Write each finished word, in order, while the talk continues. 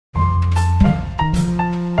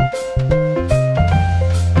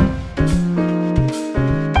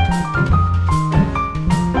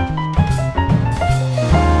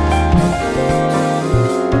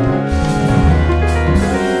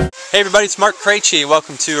everybody, it's Mark Krejci.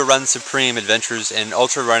 Welcome to Run Supreme Adventures in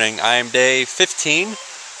Ultra Running. I am day 15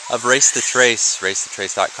 of Race the Trace,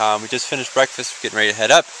 racethetrace.com. We just finished breakfast, we're getting ready to head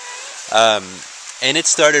up. And it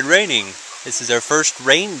started raining. This is our first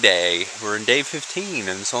rain day. We're in day 15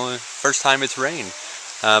 and it's only the first time it's rained.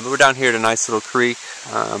 But we're down here at a nice little creek.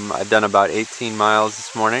 I've done about 18 miles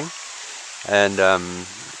this morning. And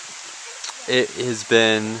it has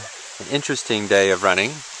been an interesting day of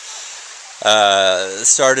running.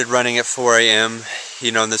 Started running at 4 a.m.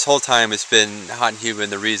 You know, and this whole time it's been hot and humid,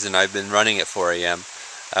 the reason I've been running at 4 a.m.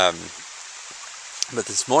 But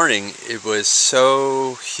this morning it was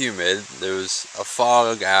so humid, there was a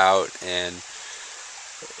fog out, and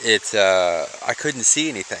I couldn't see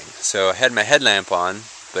anything. So I had my headlamp on,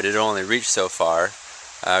 but it only reached so far.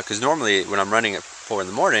 Because normally when I'm running at 4 in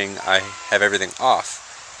the morning, I have everything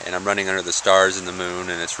off, and I'm running under the stars and the moon,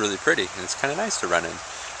 and it's really pretty, and it's kind of nice to run in.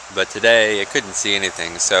 But today I couldn't see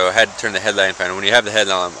anything, so I had to turn the headlamp on. When you have the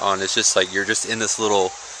headlamp on, it's just like you're just in this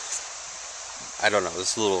little, I don't know,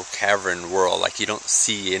 this little cavern world. Like you don't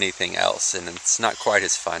see anything else, and it's not quite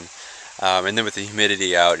as fun. And then with the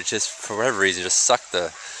humidity out, it just, for whatever reason, just sucked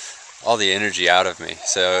all the energy out of me.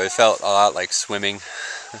 So it felt a lot like swimming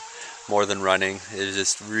more than running. It was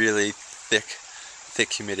just really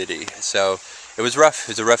thick humidity. So it was rough.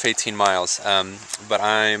 It was a rough 18 miles, but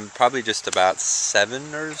I'm probably just about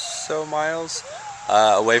 7 or so miles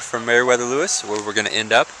away from Meriwether Lewis, where we're going to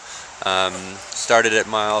end up. Started at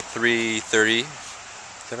mile 330. Is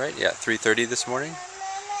that right? Yeah, 330 this morning,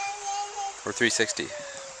 or 360.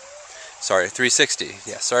 Sorry, 360.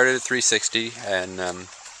 Yeah, started at 360, and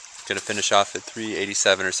going to finish off at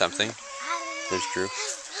 387 or something. There's Drew.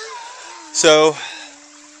 So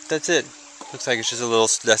that's it. Looks like it's just a little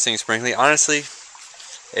dusting and sprinkling. Honestly,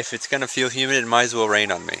 if it's going to feel humid, it might as well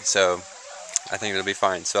rain on me. So I think it'll be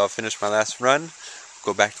fine. So I'll finish my last run,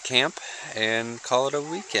 go back to camp, and call it a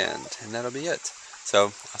weekend. And that'll be it. So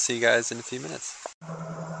I'll see you guys in a few minutes.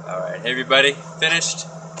 Alright, hey everybody. Finished.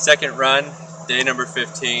 Second run, day number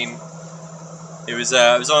 15. It was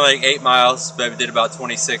only like 8 miles, but we did about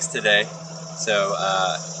 26 today. So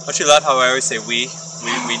don't you love how I always say we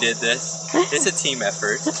did this? It's a team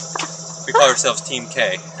effort. We call ourselves Team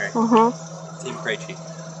K, right? Team Krejci.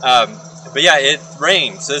 But yeah, it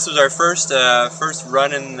rained. So this was our first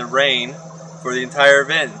run in the rain for the entire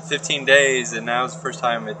event. 15 days, and now it's the first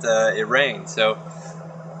time it rained. So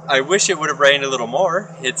I wish it would have rained a little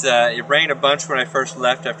more. It rained a bunch when I first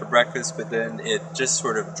left after breakfast, but then it just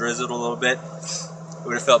sort of drizzled a little bit. It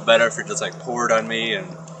would have felt better if it just like poured on me, and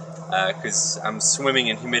because I'm swimming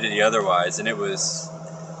in humidity otherwise, and it's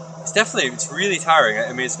really tiring.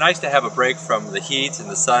 I mean, it's nice to have a break from the heat and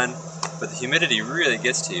the sun, but the humidity really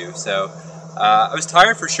gets to you. So I was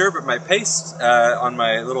tired for sure, but my pace on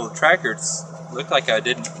my little tracker looked like I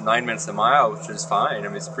did 9 minutes a mile, which is fine. I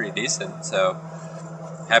mean, it's pretty decent. So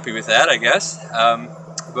happy with that, I guess.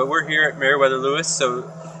 But we're here at Meriwether Lewis. So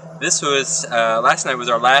this was, last night was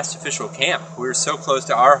our last official camp. We were so close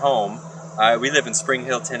to our home. We live in Spring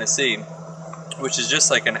Hill, Tennessee, which is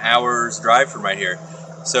just like an hour's drive from right here.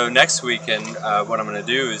 So next weekend, what I'm going to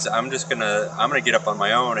do is I'm gonna get up on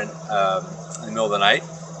my own and in the middle of the night,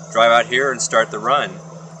 drive out here and start the run,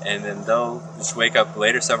 and then they'll just wake up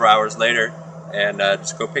later, several hours later, and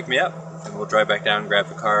just go pick me up, and we'll drive back down, grab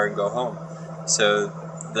the car, and go home. So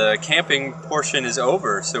the camping portion is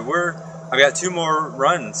over. So I've got 2 more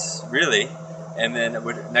runs really, and then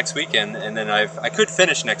next weekend, and then I could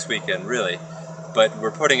finish next weekend really. But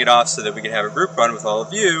we're putting it off so that we can have a group run with all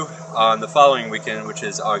of you on the following weekend, which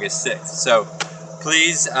is August 6th. So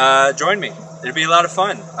please join me. It'll be a lot of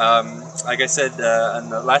fun. Like I said in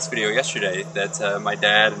the last video yesterday, that my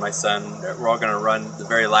dad and my son, we're all going to run the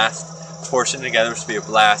very last portion together, which will be a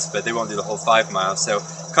blast, but they won't do the whole 5 miles. So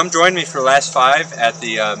come join me for the last 5 at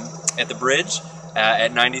the bridge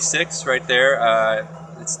at 96 right there.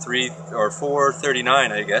 It's 3 or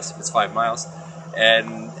 4:39, I guess, if it's 5 miles.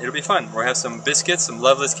 And it'll be fun. We'll have some biscuits, some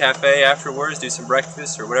Loveless Cafe afterwards, do some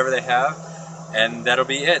breakfast or whatever they have, and that'll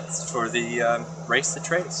be it for the Race the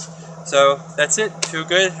Trace. So that's it. Feel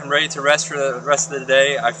good. I'm ready to rest for the rest of the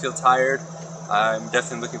day. I feel tired. I'm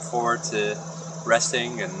definitely looking forward to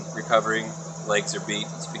resting and recovering. Legs are beat,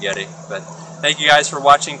 spaghetti. But thank you guys for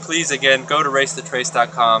watching. Please, again, go to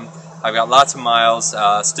racethetrace.com. I've got lots of miles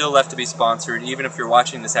still left to be sponsored. Even if you're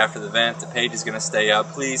watching this after the event, the page is going to stay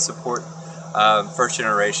up. Please support First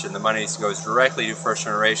Generation. The money goes directly to First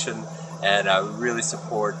Generation, and I really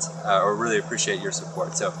support or really appreciate your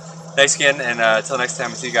support. So thanks again, and until next time,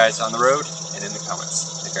 I'll see you guys on the road and in the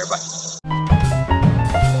comments. Take care, bye.